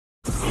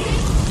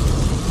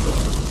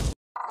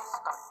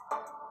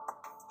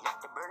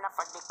enough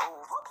for the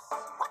groove.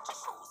 Watch your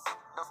shoes,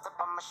 don't step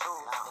on my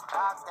shoes. The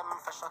clocks, them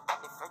fresh out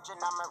of the fridge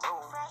in my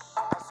room.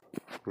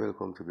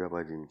 Welcome to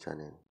Grabba Jim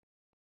channel.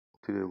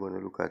 Today we're going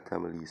to look at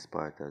Tamale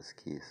Sparta's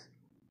case.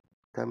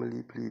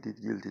 Tamale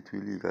pleaded guilty to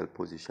illegal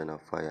possession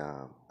of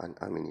firearm and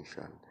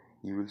ammunition.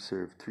 He will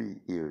serve 3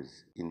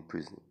 years in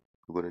prison.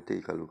 We're going to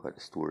take a look at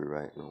the story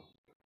right now.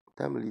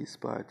 Tamale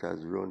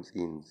Sparta's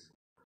run-ins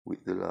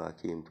with the law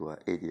came to a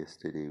head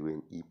yesterday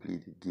when he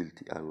pleaded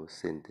guilty and was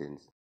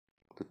sentenced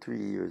to 3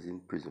 years in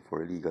prison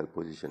for illegal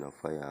possession of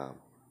firearm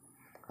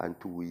and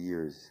 2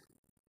 years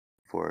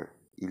for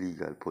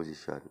illegal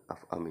possession of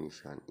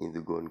ammunition in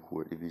the Gun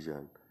Court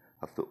Division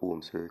of the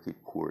Home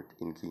Circuit Court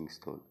in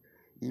Kingston.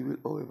 He will,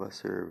 however,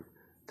 serve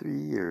 3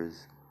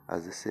 years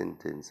as the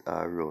sentence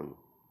are run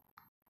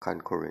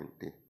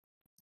concurrently.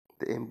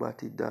 The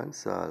embodied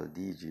dancehall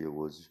DJ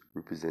was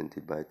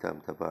represented by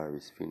Tam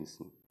Tavares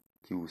Finson,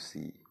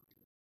 QC,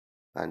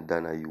 and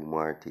Dana U.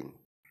 Martin.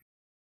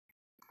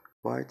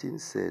 Martin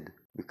said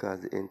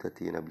because the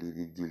entertainer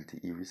pleaded guilty,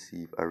 he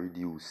received a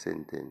reduced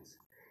sentence.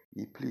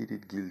 He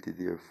pleaded guilty,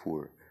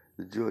 therefore,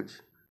 the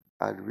judge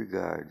had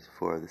regards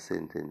for the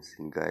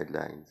sentencing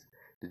guidelines.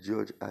 The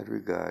judge had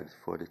regards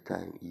for the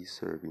time he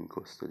served in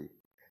custody,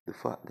 the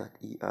fact that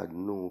he had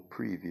no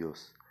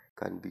previous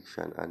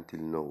conviction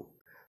until now.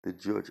 The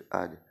judge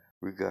had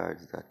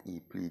regards that he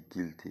pleaded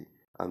guilty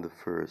on the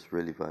first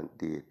relevant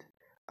date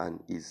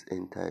and is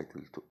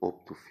entitled to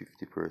up to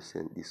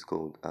 50%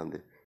 discount on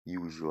the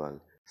usual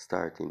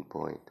starting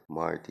point,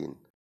 Martin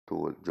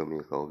told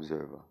Jamaica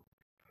Observer.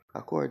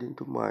 According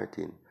to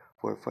Martin,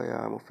 for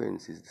firearm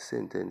offenses, the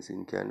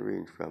sentencing can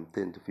range from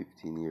 10 to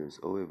 15 years.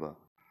 However,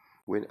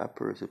 when a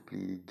person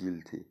pleaded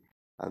guilty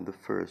on the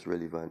first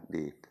relevant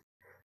date,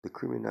 the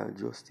Criminal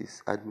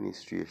Justice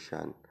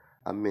Administration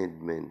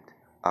Amendment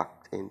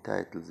Act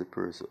entitles the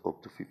person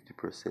up to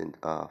 50%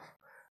 off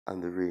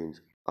on the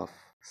range of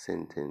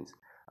sentence.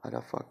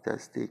 Other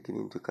factors taken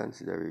into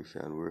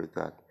consideration were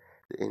that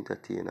the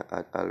entertainer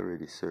had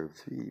already served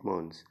 3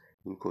 months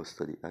in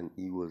custody and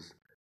he was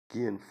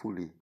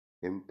gainfully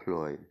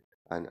employed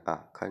and a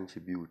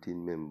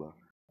contributing member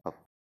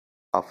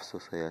of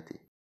society.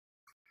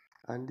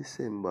 On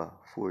December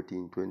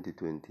 14,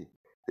 2020,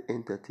 the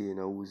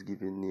entertainer, whose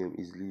given name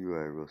is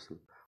Leroy Russell,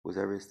 was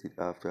arrested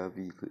after a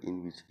vehicle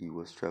in which he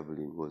was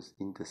traveling was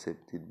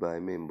intercepted by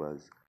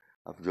members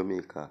of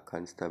Jamaica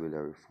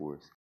Constabulary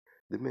Force.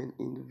 The men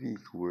in the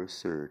vehicle were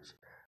searched.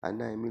 A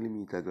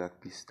 9mm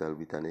Glock pistol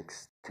with an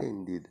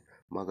extended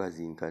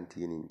magazine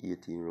containing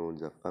 18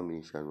 rounds of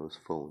ammunition was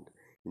found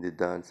in the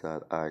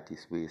dancehall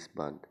artist's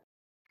waistband.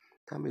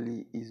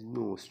 Tamale is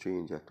no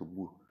stranger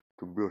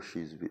to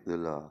brushes with the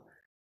law.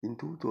 In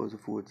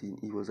 2014,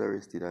 he was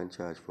arrested and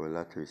charged for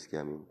lottery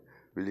scamming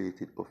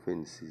related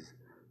offenses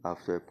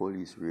after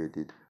police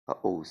raided a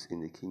house in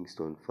the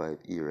Kingston 5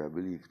 area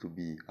believed to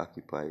be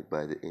occupied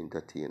by the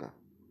entertainer.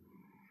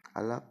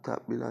 A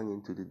laptop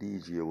belonging to the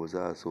DJ was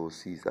also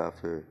seized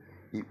after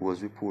it was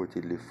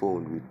reportedly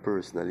found with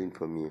personal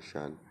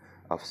information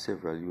of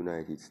several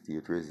United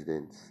States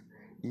residents.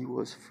 He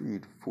was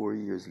freed 4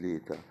 years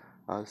later.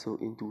 Also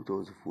in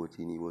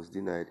 2014, he was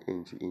denied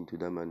entry into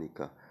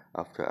Dominica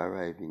after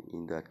arriving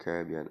in that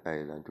Caribbean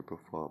island to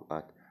perform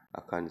at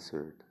a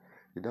concert.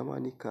 The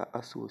Dominica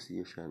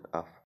Association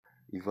of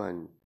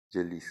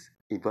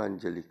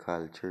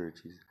Evangelical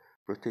Churches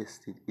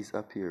protested his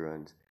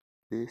appearance.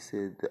 They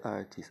said the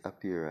artist's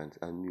appearance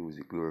and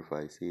music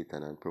glorify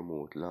Satan and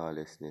promote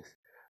lawlessness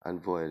and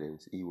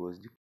violence. He was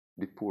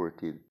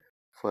deported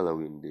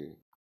following day.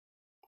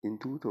 In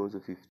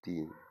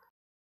 2015,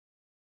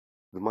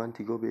 the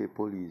Montego Bay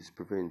police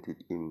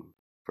prevented him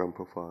from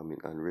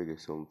performing on Reggae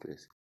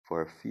Sumfest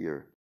for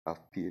fear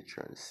of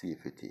patron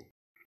safety.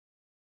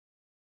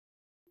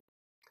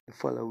 The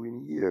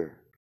following year,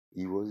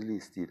 he was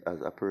listed as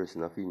a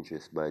person of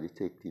interest by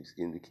detectives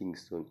in the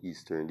Kingston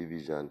Eastern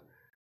Division.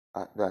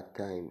 At that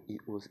time,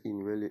 it was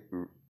in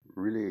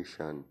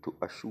relation to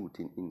a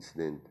shooting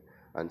incident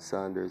on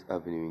Sanders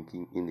Avenue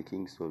in the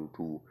Kingston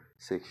 2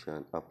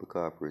 section of the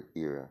corporate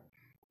area.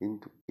 In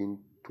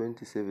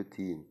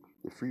 2017,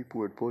 the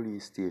Freeport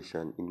Police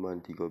Station in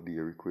Montego Bay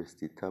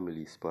requested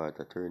Tamale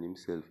Sparta turn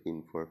himself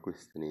in for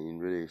questioning in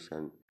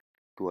relation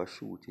to a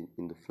shooting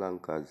in the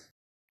Flankers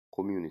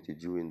community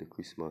during the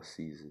Christmas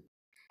season.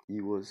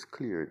 He was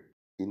cleared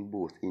in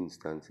both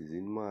instances.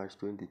 In March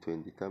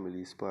 2020,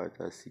 Tamale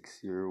Sparta's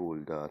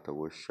 6-year-old daughter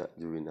was shot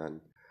during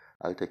an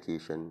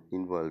altercation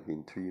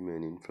involving 3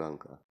 men in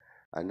Flanker.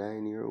 A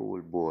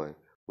 9-year-old boy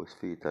was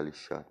fatally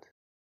shot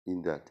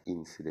in that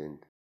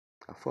incident.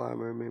 A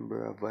former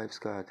member of Vybz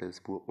Kartel's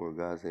Portmore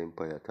Gaza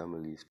Empire,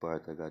 Tamale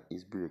Sparta, got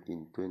his break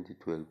in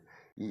 2012.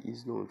 He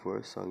is known for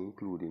a song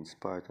including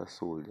Sparta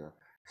Soldier,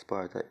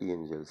 Sparta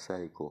Angel,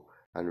 Psycho,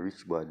 and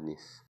Rich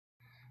Badness.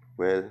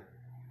 Well,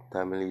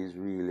 Tamale is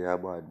really a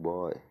bad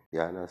boy, you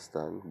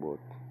understand? But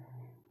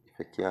if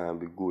you can't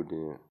be good,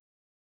 you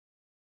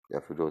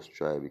have to just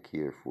try to be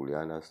careful, you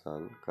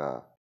understand?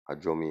 Because a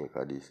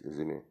Jamaica this,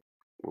 isn't it?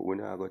 But we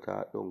not go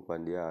talk down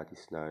on the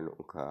artist nor nothing,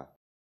 because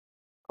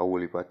a whole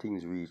heap of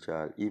things reach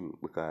him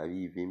because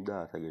even him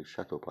daughter get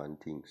shut up and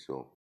things.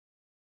 So,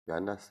 you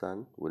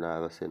understand? We not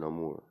gonna say no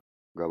more.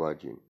 Grab a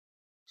gym.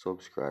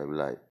 Subscribe,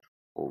 like,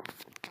 out.